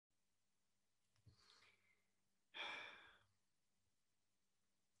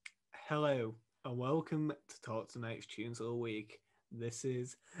Hello and welcome to Talk Tonight's Tunes of the Week. This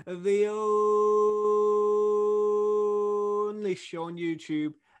is the only show on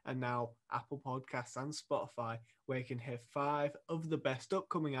YouTube and now Apple Podcasts and Spotify where you can hear 5 of the best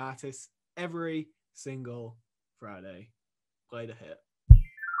upcoming artists every single Friday. Play the hit.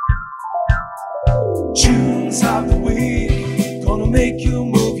 Tunes of the week, gonna make you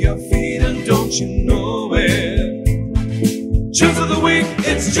move your feet, and don't you know it? Tunes of the week,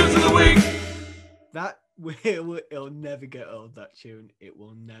 it's Tunes of the week. It'll never get old, that tune. It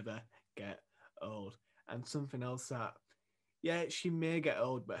will never get old. And something else that, yeah, she may get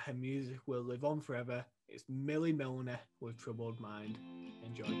old, but her music will live on forever. It's Millie Milner with Troubled Mind.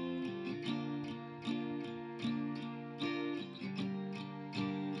 Enjoy.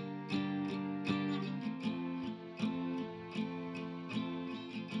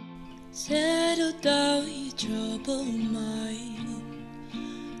 Settle down, you troubled mind.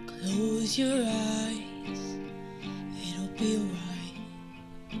 Close your eyes, it'll be alright.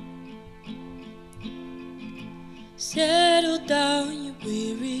 Settle down, you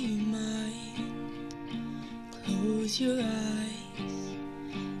weary mind. Close your eyes,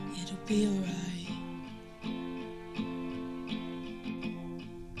 it'll be alright.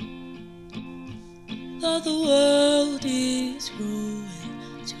 Though the world is growing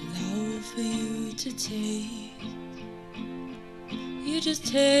too loud for you to take, you just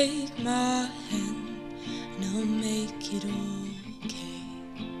take my hand and I'll make it okay.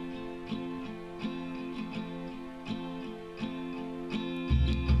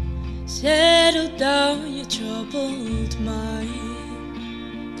 Settle down, your troubled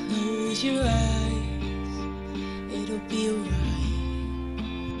mind. Close your eyes, it'll be alright.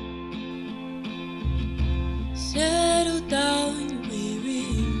 Settle down, your weary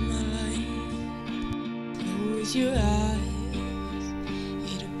mind. Close your eyes,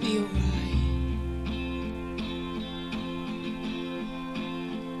 it'll be alright.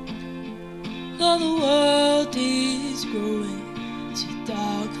 Though the world is growing too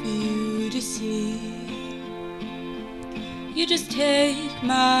dark for you to see, you just take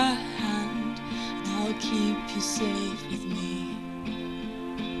my hand and I'll keep you safe with me.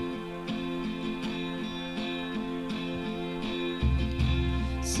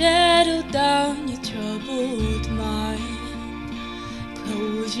 Settle down, your troubled mind.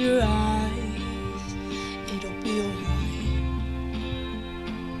 Close your eyes, it'll be alright.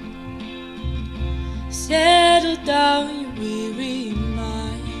 Settle down, your weary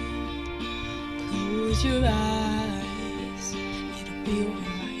mind. Close your eyes, it'll be alright.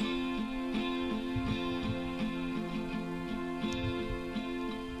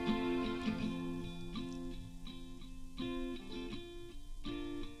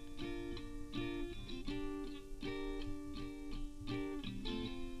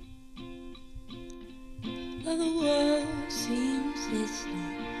 Well, the world seems it's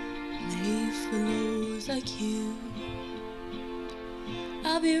not made for those like you.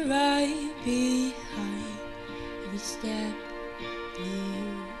 I'll be right behind every step that you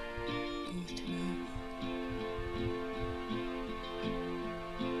go through.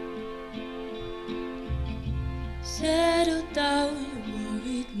 Settle down, your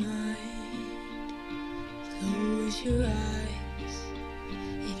worried mind. Close your eyes,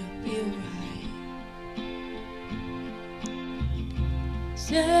 it'll be alright.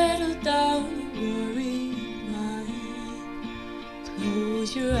 Settle down, your worried mind.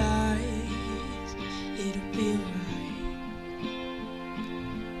 Close your eyes, it'll be alright.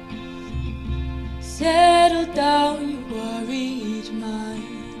 Settle down, your worried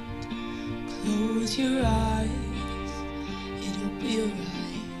mind. Close your eyes, it'll be alright.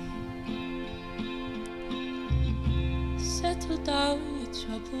 Settle down, your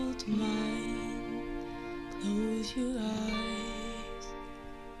troubled mind. Close your eyes,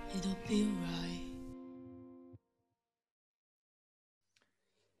 it'll be alright.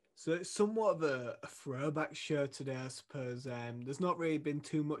 So it's somewhat of a throwback show today, I suppose. There's not really been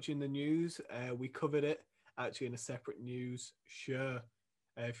too much in the news. We covered it actually in a separate news show.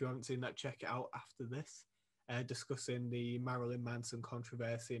 If you haven't seen that, check it out after this, discussing the Marilyn Manson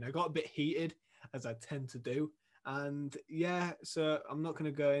controversy. And I got a bit heated, as I tend to do. And yeah, so I'm not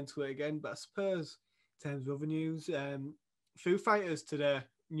going to go into it again, but I suppose in terms of other news, Foo Fighters today,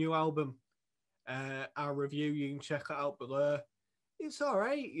 new album. Our review, you can check it out below. It's all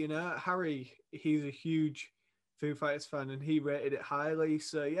right, you know. Harry, he's a huge Foo Fighters fan and he rated it highly.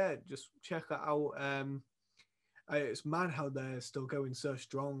 So yeah, just check it out. It's mad how they're still going so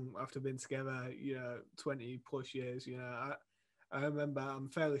strong after being together, 20 plus years. I remember, I'm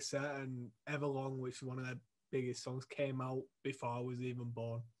fairly certain Everlong, which is one of their biggest songs, came out before I was even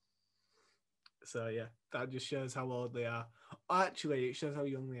born. So yeah, that just shows how old they are. Actually, it shows how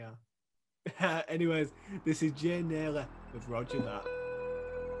young they are. Anyways, this is Jay Naylor with Roger That.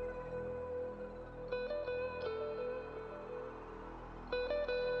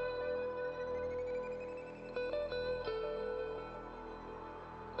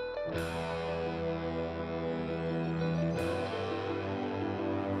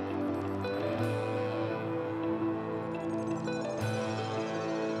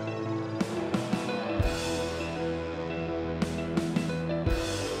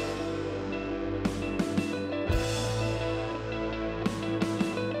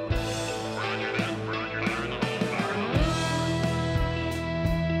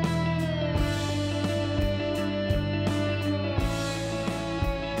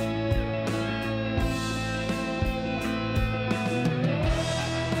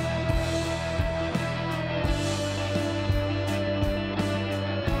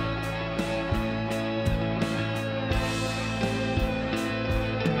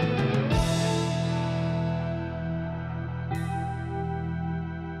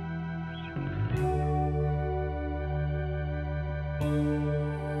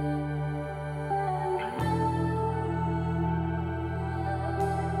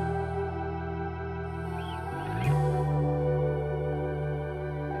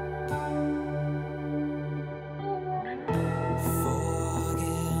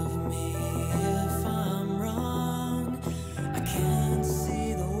 Forgive me if I'm wrong. I can't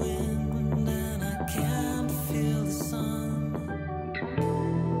see the wind and I can't feel the sun.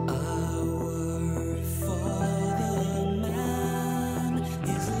 I worry for the man.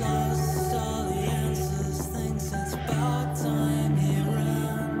 He's lost all the answers, thinks it's about time he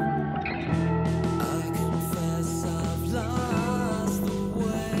ran. I confess I've lost the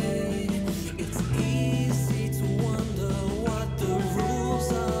way. It's easy to wonder what the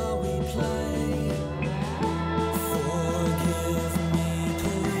rules are we play. Forgive me,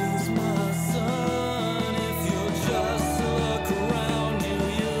 please, my son. If you just look around you,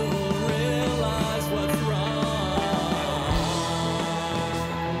 you'll realize what's wrong.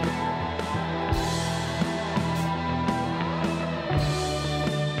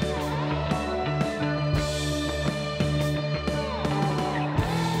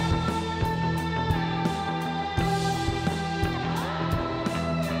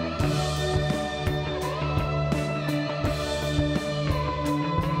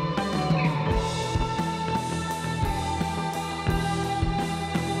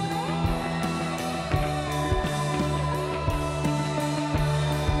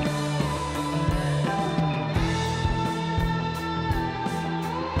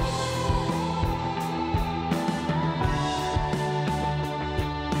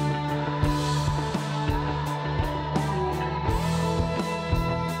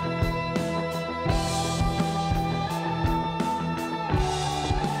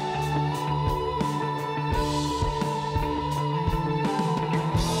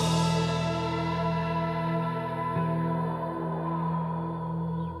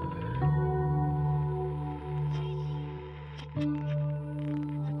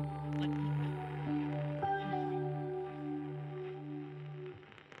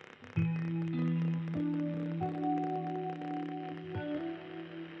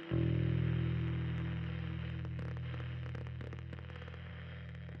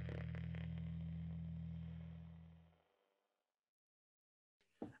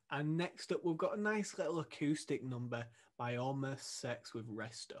 And next up, we've got a nice little acoustic number by Almost Sex with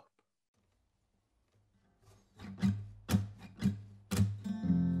Rest Up.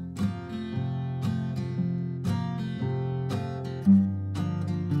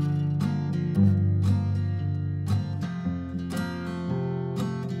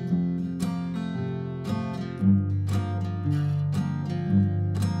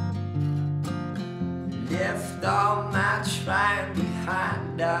 Left all my trying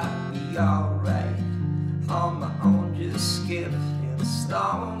behind, I'll be alright. On my own, just skipped in a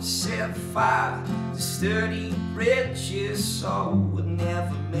storm, set fire to sturdy bridges, so would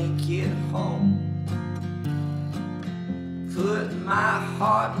never make it home. Put my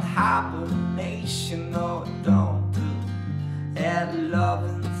heart in hibernation, no, don't do that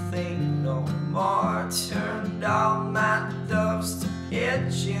loving thing no more. Turned all my doves to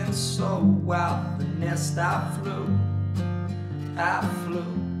pigeons, so out the nest I flew. That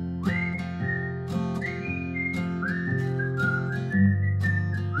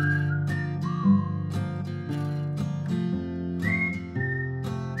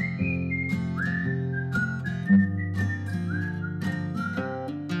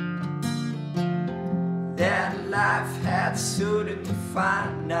life had suited me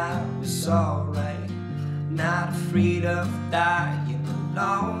fine. I was alright, not afraid of dying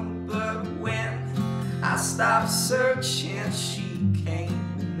alone. But when I stopped searching, she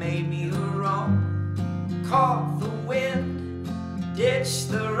came and made me her own. Caught the wind,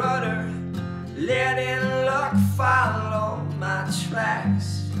 ditched the rudder, letting luck follow my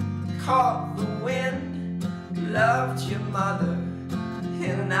tracks. Caught the wind, loved your mother,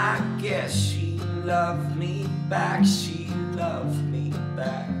 and I guess she loved me back. She loved me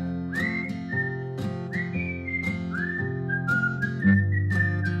back.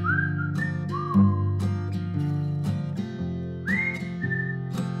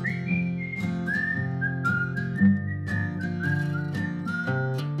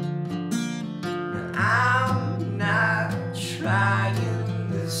 I'm not trying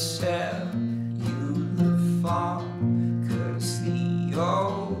to sell you the farm, 'cause the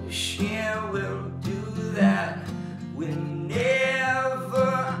ocean will do that whenever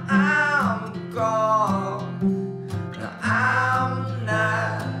I'm gone. I'm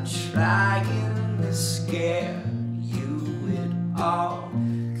not trying to scare you at all,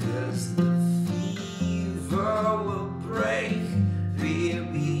 'cause the fever will break.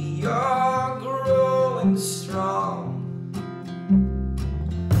 Baby, you're growing strong.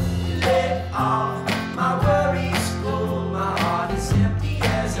 Let all my worries go. My heart is empty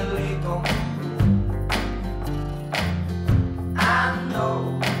as a lake on the moon. I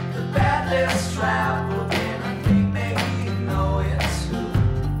know the path less traveled, and I think maybe you know it too.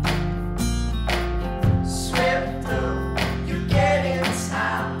 Swifter, you get in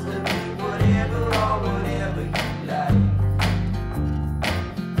time to be whatever or whatever you like.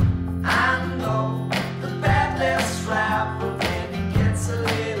 I know the path less traveled, and it gets a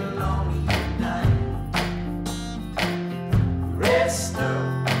little lonely at night. Rest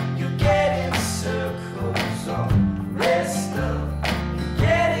up, you get in circles, oh, rest up, you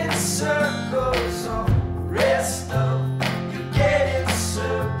get in circles, oh, rest up, you get in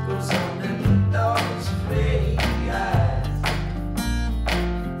circles underneath those pretty eyes.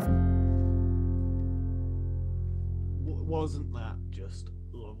 Wasn't that just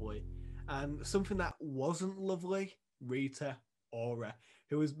lovely? And something that wasn't lovely, Rita Ora,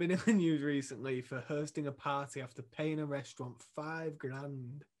 who has been in the news recently for hosting a party after paying a restaurant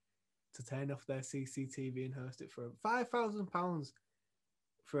 £5,000 to turn off their CCTV and host it for £5,000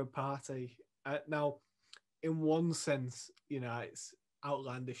 for a party. Now, in one sense, you know, it's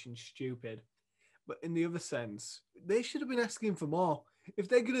outlandish and stupid, but in the other sense, they should have been asking for more. If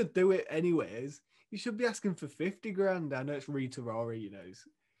they're gonna do it anyways, you should be asking for 50 grand. I know it's Rita Ora, you know,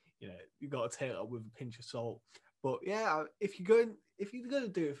 you got to take it with a pinch of salt. But yeah, if you're going to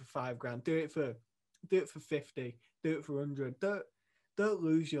do it for £5,000, do it for 50, do it for 100. Don't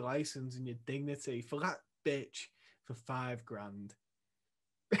lose your license and your dignity for that bitch for £5,000.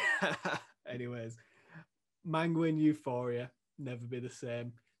 Anyways, Mango and Euphoria, Never Be the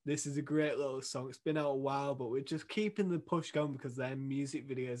Same. This is a great little song. It's been out a while, but we're just keeping the push going because their music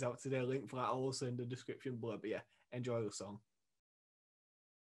video is out today. Link for that also in the description below. But yeah, enjoy the song.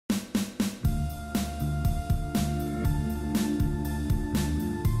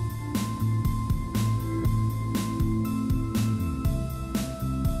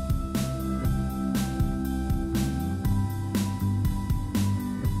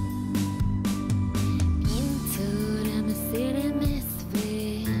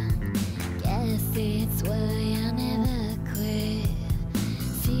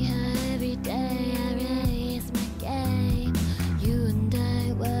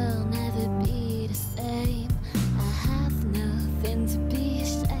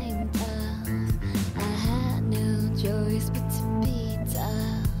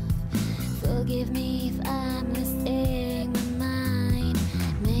 Forgive me if I'm losing my mind.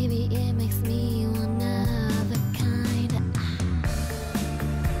 Maybe it makes me one of a kind.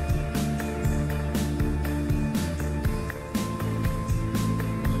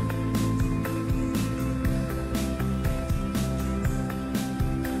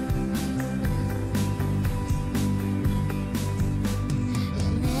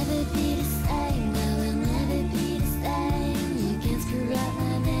 We'll never be the same. No, we'll never be the same. You can't screw up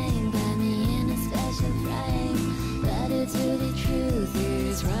my name. Got me in a special frame. Better to the truth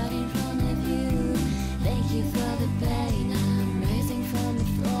is right in front of you. Thank you for the pain. I'm rising from the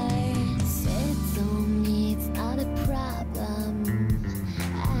flames. It's on me, it's not a problem.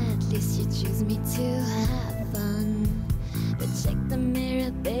 At least you choose me to have fun. But check the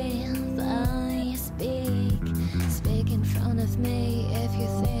mirror before you speak. Speak in front of me if you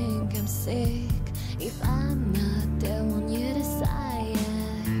think I'm sick. If I'm not the one you desire,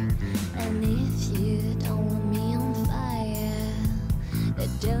 and if you don't want me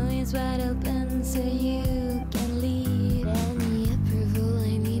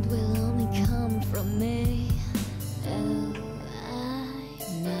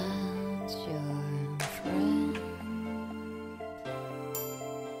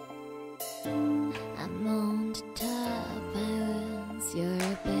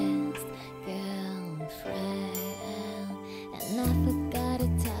to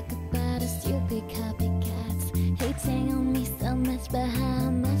talk about us stupid copycats. Hating on me so much, but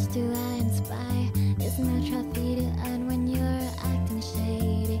how much do I inspire? There's no trophy to earn when you're acting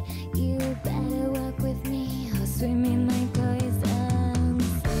shady. You better walk with me or swim in my poison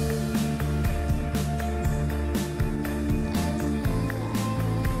sea.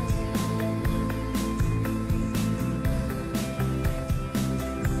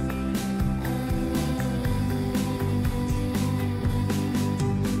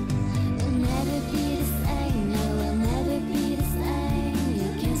 We'll never be the same, no, we'll never be the same. You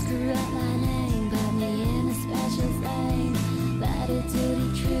can't screw up my name, put me in a special frame. Better to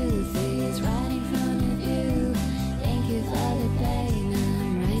the truth is right in front of you. Thank you for the pain,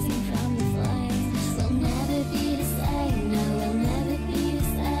 I'm rising from the flames. We'll never be the same, no, we'll never be the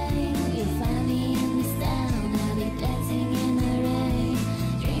same. You find me in this town, I'll be dancing in the rain.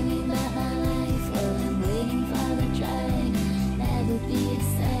 Dreaming about my life while I'm waiting for the train. Never be the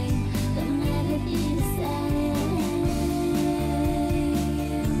same, we'll never be the same.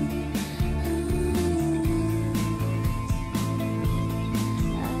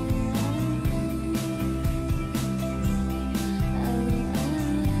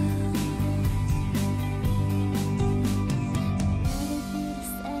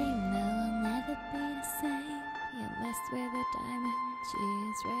 With a diamond, she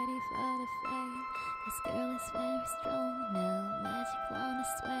is ready for the flame. This girl is very strong, no magic wand, I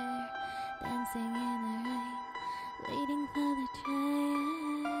swear. Dancing in the rain, waiting for the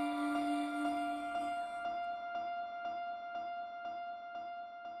train.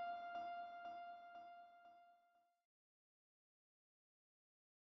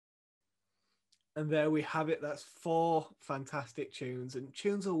 And there we have it. That's 4 fantastic tunes, and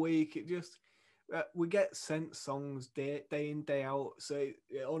tunes a week. It just we get sent songs day in, day out, so it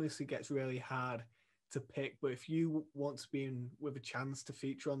honestly gets really hard to pick. But if you want to be in with a chance to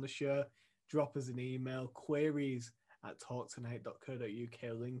feature on the show, drop us an email,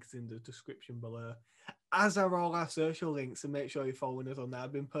 queries@talktonight.co.uk. Links in the description below, as are all our social links, and make sure you're following us on there.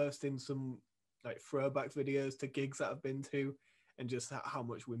 I've been posting some like throwback videos to gigs that I've been to, and just how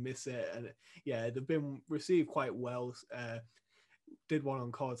much we miss it. And yeah, they've been received quite well. Did one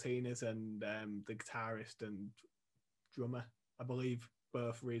on Cortinas, and the guitarist and drummer, I believe,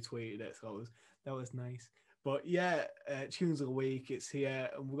 both retweeted it, so that was nice. But yeah, tunes of the week, it's here,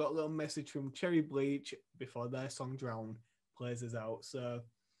 and we've got a little message from Cherry Bleach before their song Drown plays us out. So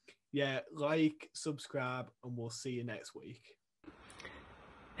yeah, like, subscribe, and we'll see you next week.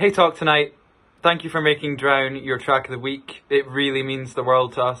 Hey Talk Tonight, thank you for making Drown your track of the week. It really means the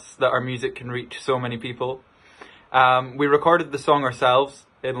world to us that our music can reach so many people. We recorded the song ourselves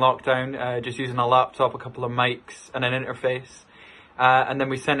in lockdown, just using a laptop, a couple of mics and an interface. And then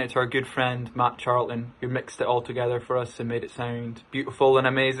we sent it to our good friend Matt Charlton, who mixed it all together for us and made it sound beautiful and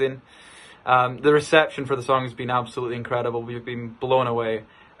amazing. The reception for the song has been absolutely incredible. We've been blown away.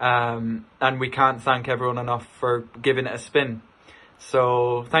 And we can't thank everyone enough for giving it a spin.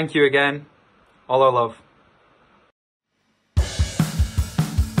 So thank you again. All our love.